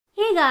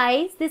Hey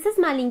guys, this is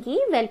Malinki.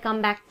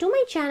 Welcome back to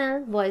my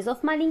channel, Voice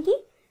of Malinki.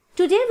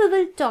 Today we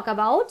will talk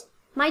about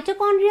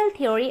mitochondrial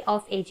theory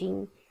of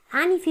aging.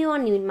 And if you are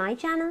new in my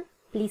channel,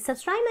 please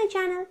subscribe my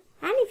channel.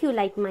 And if you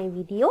like my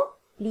video,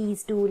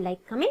 please do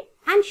like, comment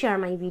and share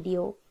my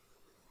video.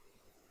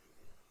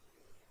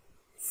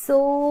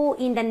 So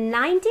in the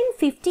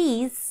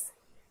 1950s,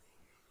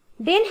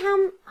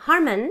 Denham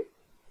Harman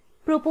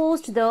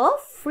proposed the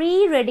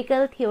free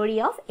radical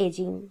theory of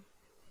aging.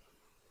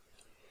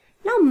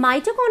 Now,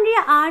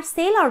 mitochondria are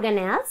cell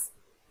organelles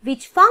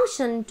which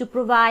function to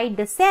provide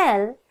the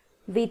cell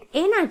with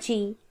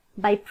energy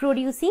by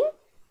producing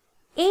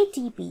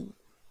ATP.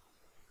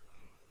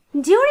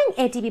 During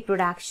ATP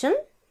production,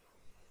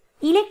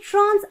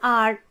 electrons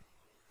are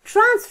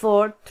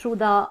transferred through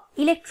the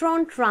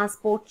electron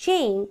transport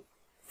chain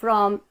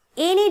from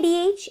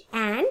NADH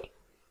and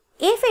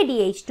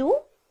FADH2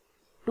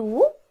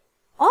 to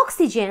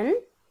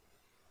oxygen,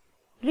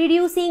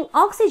 reducing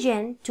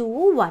oxygen to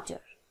water.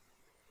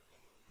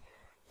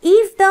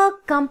 If the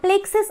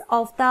complexes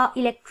of the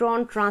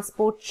electron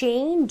transport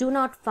chain do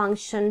not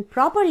function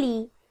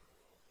properly,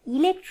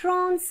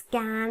 electrons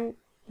can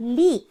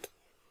leak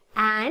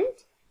and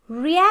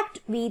react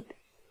with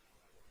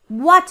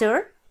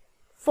water,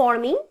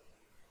 forming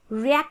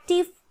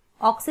reactive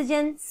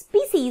oxygen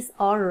species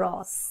or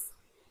ROS.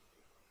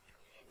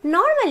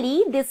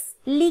 Normally, this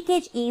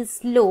leakage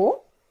is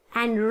low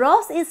and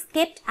ROS is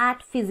kept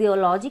at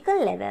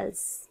physiological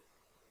levels.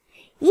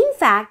 In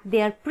fact,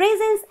 their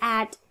presence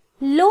at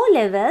low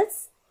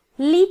levels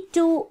lead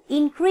to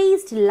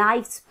increased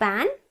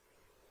lifespan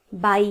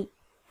by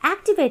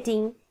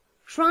activating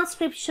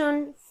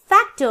transcription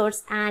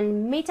factors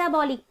and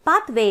metabolic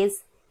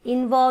pathways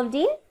involved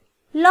in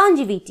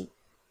longevity.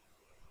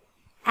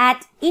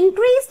 At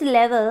increased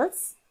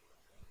levels,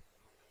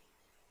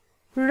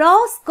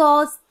 ROS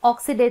cause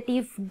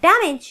oxidative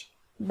damage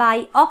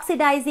by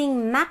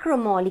oxidizing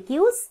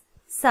macromolecules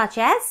such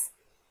as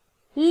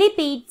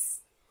lipids,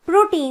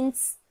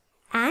 proteins,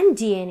 and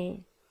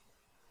DNA.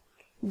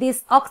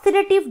 This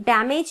oxidative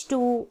damage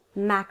to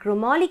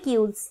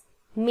macromolecules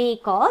may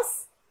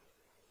cause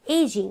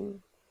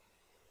aging.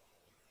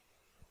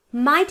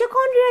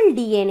 Mitochondrial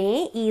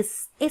DNA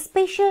is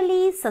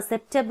especially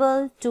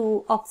susceptible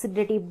to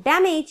oxidative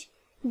damage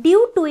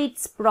due to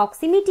its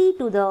proximity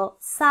to the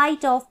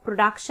site of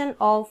production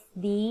of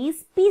these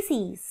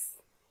species.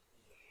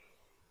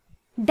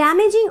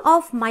 Damaging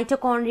of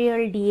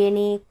mitochondrial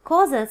DNA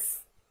causes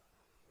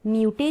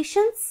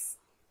mutations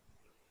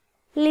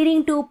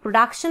leading to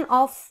production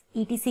of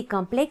ETC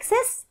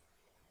complexes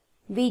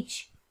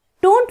which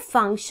don't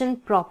function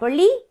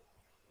properly,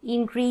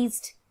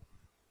 increased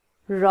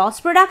ROS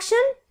production,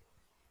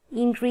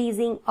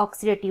 increasing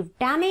oxidative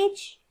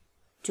damage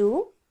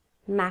to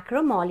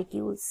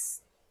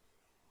macromolecules.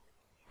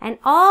 And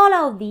all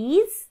of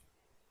these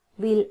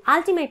will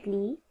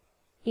ultimately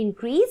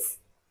increase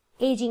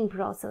aging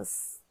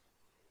process.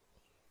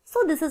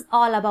 So this is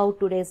all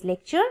about today's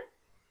lecture.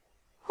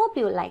 Hope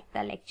you liked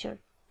the lecture.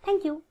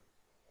 Thank you.